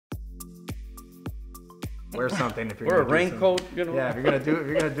wear something if you're wear a gonna do raincoat, you know. Yeah, if you're gonna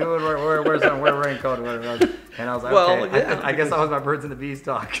do it, wear something, wear a raincoat. And I was like, Well, okay, yeah, I guess that was my birds and the bees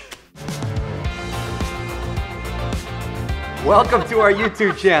talk. Welcome to our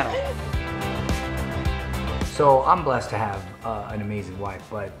YouTube channel. So I'm blessed to have an amazing wife,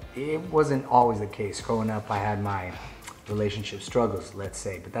 but it wasn't always the case. Growing up, I had my relationship struggles, let's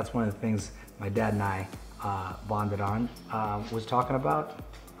say, but that's one of the things my dad and I bonded on, was talking about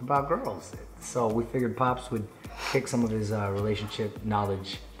girls. So we figured Pops would pick some of his relationship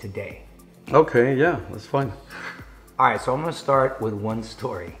knowledge today. Okay, yeah, that's fine. All right, so I'm gonna start with one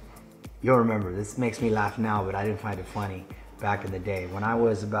story. You'll remember, this makes me laugh now, but I didn't find it funny back in the day. When I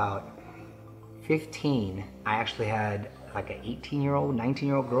was about 15, I actually had like an 18-year-old,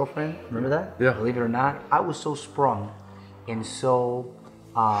 19-year-old girlfriend. Remember that? Yeah. Believe it or not, I was so sprung and so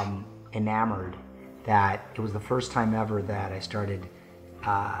enamored that it was the first time ever that I started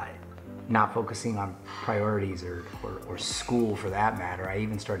not focusing on priorities or school for that matter. I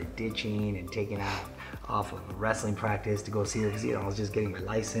even started ditching and taking out off of wrestling practice to go see her because I was just getting my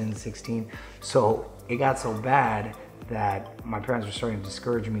license, 16. So it got so bad that my parents were starting to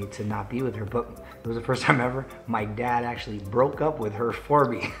discourage me to not be with her, but it was the first time ever my dad actually broke up with her for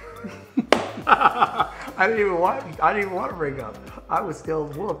me. I didn't even want to break up. I was still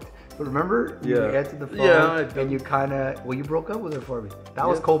whooped. But remember, you answered the phone and you you broke up with her for me. That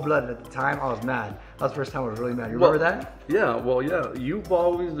was cold-blooded at the time. I was mad. That was the first time I was really mad. You remember that? Yeah, well, yeah. You've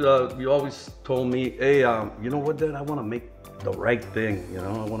always, you always told me, hey, you know what, Dad? I want to make the right thing. You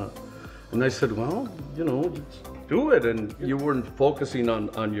know, I want to. And I said, well, you know, just do it. And you weren't focusing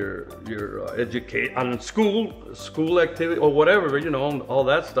on your education, on school activity or whatever, you know, all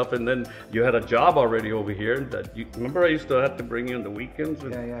that stuff. And then you had a job already over here. That you remember, I used to have to bring you on the weekends.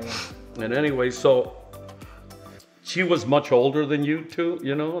 And, Yeah. And anyway, so she was much older than you two,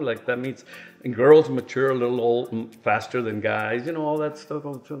 you know, like that means, and girls mature a little faster than guys, you know, all that stuff.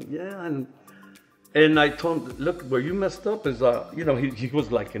 Yeah, and I told him, look, where you messed up is, you know, he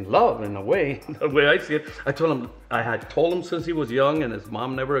was like in love in a way, the way I see it. I had told him since he was young, and his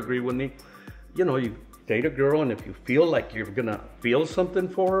mom never agreed with me, you know, you date a girl, and if you feel like you're gonna feel something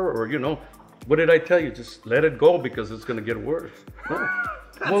for her, or, you know, what did I tell you? Just let it go because it's gonna get worse. No.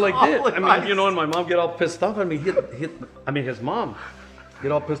 Well, I did. I mean, you know, and my mom get all pissed off at me. His mom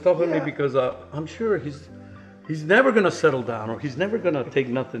get all pissed off at me because I'm sure he's never gonna settle down, or he's never gonna take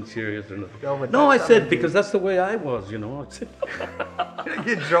nothing serious. No, I said, because that's the way I was, you know.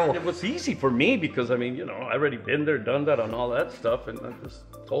 Get Joel. It was easy for me because, I mean, you know, I already been there, done that, and all that stuff, and I just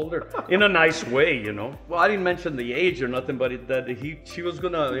told her in a nice way, you know. Well, I didn't mention the age or nothing, but that she was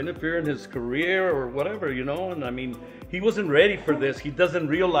gonna interfere in his career or whatever, you know. And I mean, he wasn't ready for this. He doesn't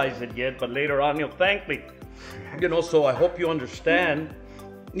realize it yet, but later on he'll thank me, you know. So I hope you understand,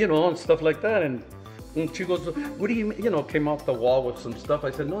 you know, and stuff like that. And she goes, what do you mean? You know, came off the wall with some stuff.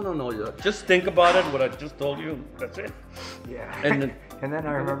 I said, no, just think about it, what I just told you, that's it. Yeah. And then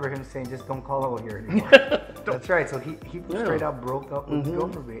I remember him saying, just don't call over here anymore. That's right. So he straight up broke up with his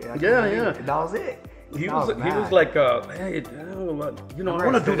girlfriend. Yeah. That was it. He was like, hey, you know, I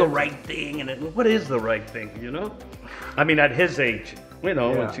want to do the right thing. And what is the right thing, you know? I mean, at his age, you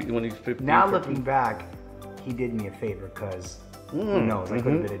know, when he's 15. Now looking back, he did me a favor because who knows? I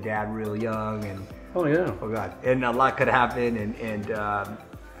could have been a dad real young, and oh god, and a lot could happen, and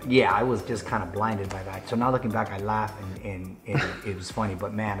yeah, I was just kind of blinded by that. So now looking back, I laugh and it was funny,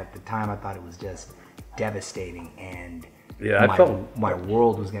 but man, at the time I thought it was just devastating, and my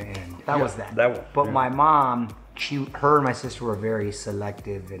world was gonna end. But my mom, her and my sister were very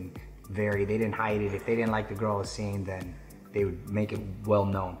selective and they didn't hide it. If they didn't like the girl I was seeing, then they would make it well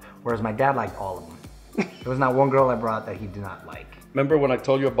known. Whereas my dad liked all of them. There was not one girl I brought that he did not like. Remember when I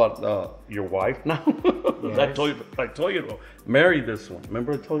told you about your wife now? Yes. I told you to marry this one.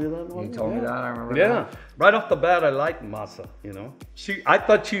 Remember I told you that one? You told me that, I remember that. Yeah, right off the bat, I liked Masa, you know. I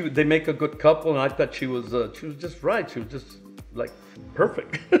thought they make a good couple, and I thought she was just right. She was just like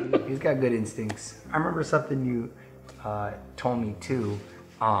perfect. He's got good instincts. I remember something you told me too,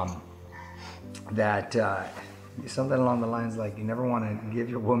 that something along the lines like you never want to give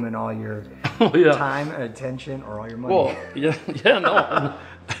your woman all your time and attention or all your money. Well, no.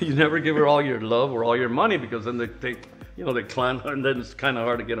 You never give her all your love or all your money, because then they climb her, and then it's kind of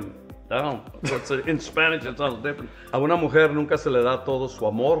hard to get them down. So in Spanish it sounds different. A una mujer nunca se le da todo su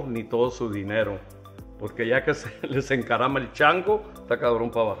amor ni todo su dinero, porque ya que se les encarama el chango, está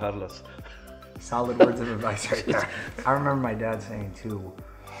cabrón para bajarlas. Solid words of advice right there. I remember my dad saying too,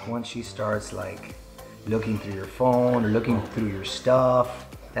 once she starts like looking through your phone or looking through your stuff,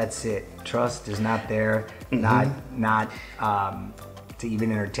 that's it. Trust is not there. Not to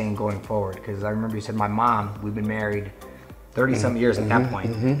even entertain going forward. Because I remember you said my mom, we've been married 30-some years at that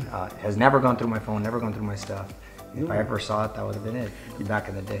point, has never gone through my phone, never gone through my stuff. If I ever saw it, that would have been it back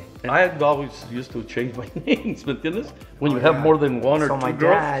in the day. I had always used to change my names, but when you have more than one or two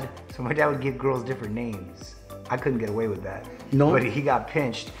girls. So my dad would give girls different names. I couldn't get away with that. No. But he got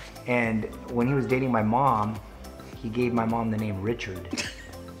pinched, and when he was dating my mom, he gave my mom the name Richard.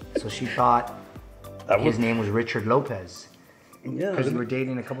 So she thought his name was Richard Lopez. Yeah. Because we were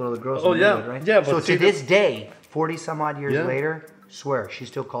dating a couple of the girls. Oh, yeah. Right? Yeah, so to this day, 40 some odd years later, swear, she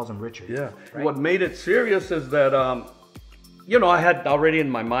still calls him Richard. Yeah. Right? What made it serious is that, I had already in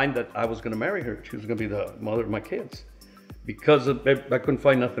my mind that I was going to marry her. She was going to be the mother of my kids. Because I couldn't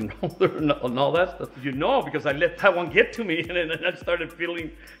find nothing wrong with her and all that stuff. Because I let that one get to me, and then I started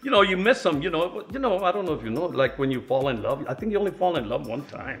feeling, you miss them, I don't know if you know, like when you fall in love, I think you only fall in love one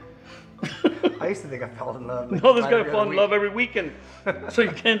time. I used to think I fell in love. No, this guy fall in love every weekend. So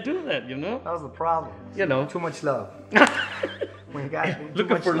you can't do that, That was the problem. Too much love. When you got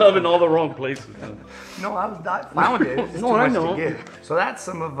looking for love in all the wrong places. No, I found it. It's No, too I much know. to give. So that's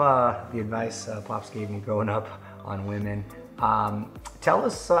some of the advice Pops gave me growing up on women. Tell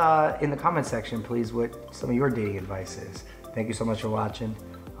us in the comment section, please, what some of your dating advice is. Thank you so much for watching.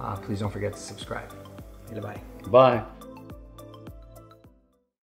 Please don't forget to subscribe. Bye. Bye.